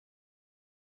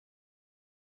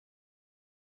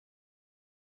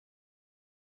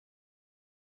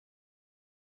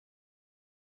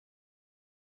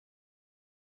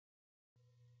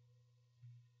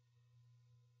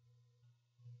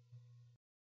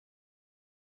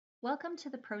Welcome to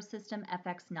the ProSystem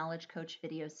FX Knowledge Coach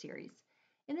video series.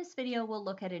 In this video, we'll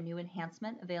look at a new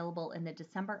enhancement available in the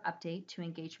December update to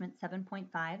Engagement 7.5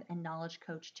 and Knowledge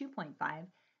Coach 2.5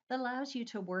 that allows you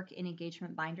to work in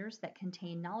engagement binders that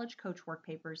contain Knowledge Coach work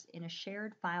papers in a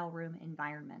shared file room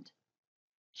environment.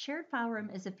 Shared file room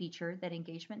is a feature that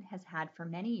Engagement has had for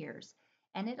many years,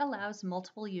 and it allows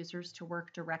multiple users to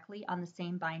work directly on the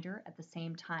same binder at the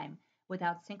same time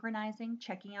without synchronizing,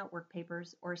 checking out work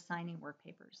papers, or assigning work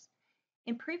papers.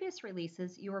 In previous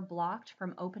releases, you were blocked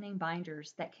from opening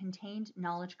binders that contained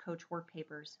Knowledge Coach work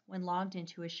papers when logged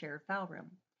into a shared file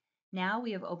room. Now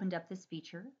we have opened up this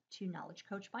feature to Knowledge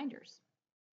Coach binders.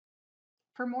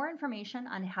 For more information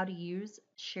on how to use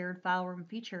Shared File Room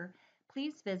feature,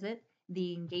 please visit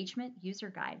the Engagement User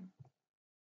Guide.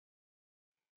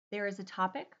 There is a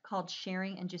topic called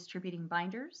Sharing and Distributing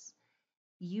Binders.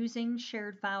 Using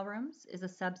shared file rooms is a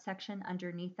subsection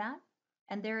underneath that,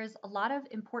 and there is a lot of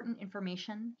important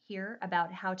information here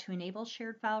about how to enable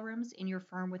shared file rooms in your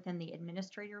firm within the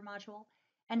administrator module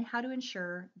and how to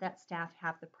ensure that staff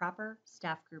have the proper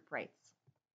staff group rights.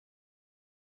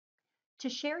 To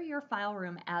share your file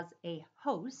room as a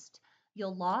host,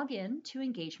 you'll log in to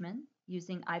Engagement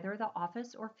using either the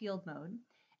Office or Field mode,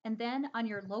 and then on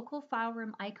your local file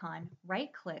room icon,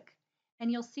 right-click,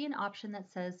 and you'll see an option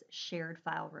that says Shared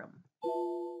File Room.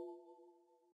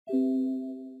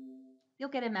 You'll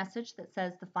get a message that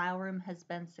says the file room has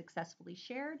been successfully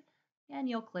shared, and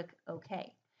you'll click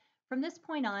OK. From this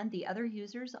point on, the other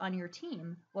users on your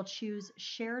team will choose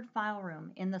Shared File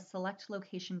Room in the Select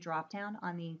Location dropdown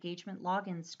on the Engagement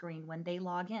login screen when they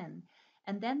log in,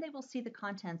 and then they will see the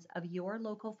contents of your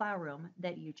local file room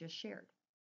that you just shared.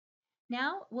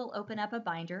 Now we'll open up a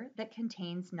binder that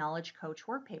contains Knowledge Coach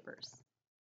work papers.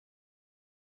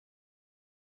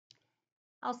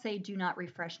 I'll say do not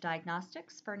refresh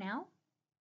diagnostics for now.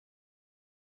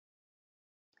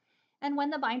 And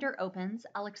when the binder opens,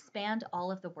 I'll expand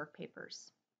all of the work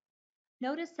papers.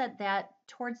 Notice that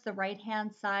towards the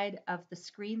right-hand side of the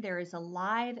screen, there is a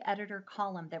live editor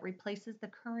column that replaces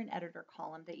the current editor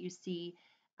column that you see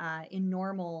in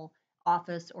normal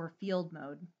Office or Field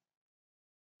mode.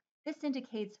 This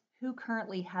indicates who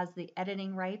currently has the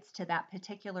editing rights to that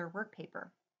particular work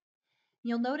paper.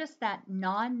 You'll notice that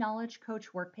non-Knowledge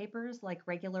Coach work papers like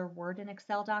regular Word and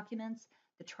Excel documents,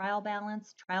 the trial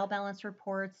balance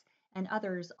reports, and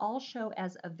others all show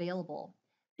as available.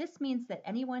 This means that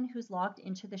anyone who's logged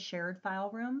into the shared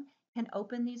file room can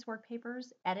open these work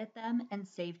papers, edit them, and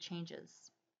save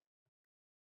changes.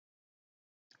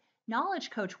 Knowledge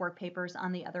Coach work papers,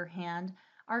 on the other hand,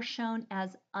 are shown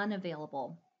as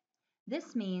unavailable.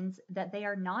 This means that they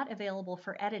are not available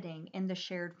for editing in the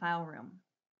shared file room.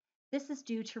 This is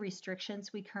due to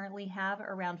restrictions we currently have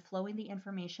around flowing the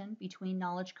information between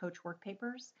Knowledge Coach work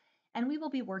papers, and we will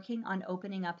be working on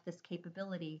opening up this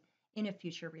capability in a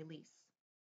future release.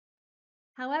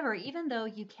 However, even though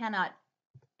you cannot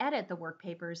edit the work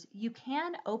papers, you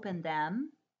can open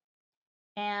them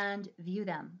and view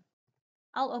them.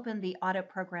 I'll open the audit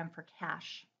program for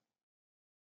cash.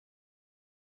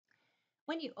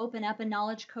 When you open up a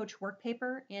Knowledge Coach work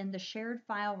paper in the shared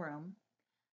file room,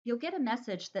 you'll get a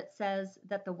message that says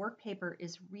that the work paper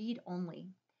is read-only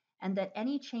and that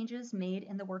any changes made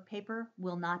in the work paper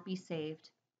will not be saved.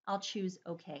 I'll choose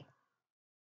OK.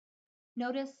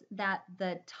 Notice that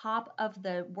the top of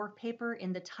the work paper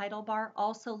in the title bar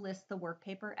also lists the work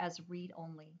paper as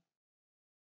read-only.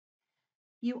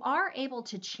 You are able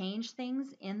to change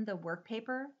things in the work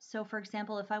paper. So for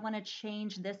example, if I want to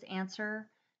change this answer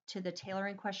to the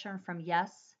tailoring question from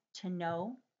yes to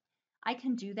no, I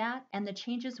can do that, and the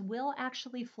changes will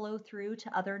actually flow through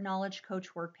to other Knowledge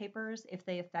Coach work papers if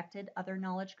they affected other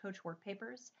Knowledge Coach work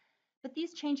papers, but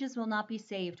these changes will not be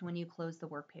saved when you close the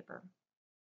work paper.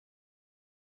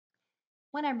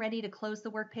 When I'm ready to close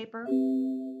the work paper,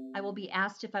 I will be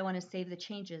asked if I want to save the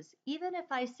changes. Even if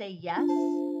I say yes,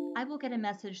 I will get a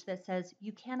message that says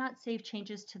you cannot save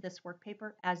changes to this work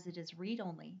paper as it is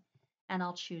read-only, and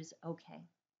I'll choose OK.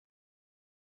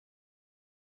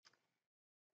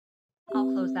 I'll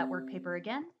close that work paper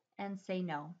again and say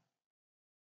no.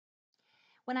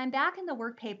 When I'm back in the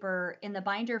work paper in the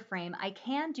binder frame, I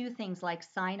can do things like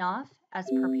sign off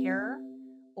as preparer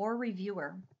or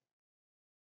reviewer.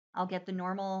 I'll get the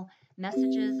normal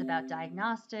messages about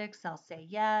diagnostics. I'll say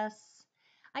yes.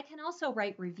 I can also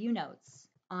write review notes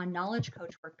on Knowledge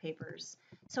Coach work papers.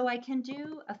 So I can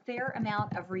do a fair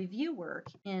amount of review work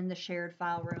in the shared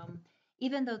file room,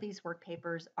 even though these work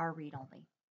papers are read-only.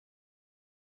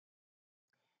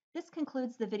 This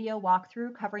concludes the video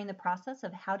walkthrough covering the process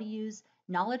of how to use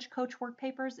Knowledge Coach work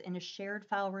papers in a shared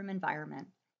file room environment.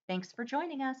 Thanks for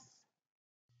joining us.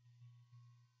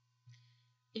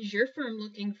 Is your firm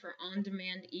looking for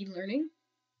on-demand e-learning?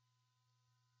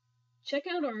 Check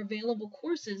out our available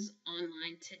courses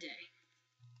online today.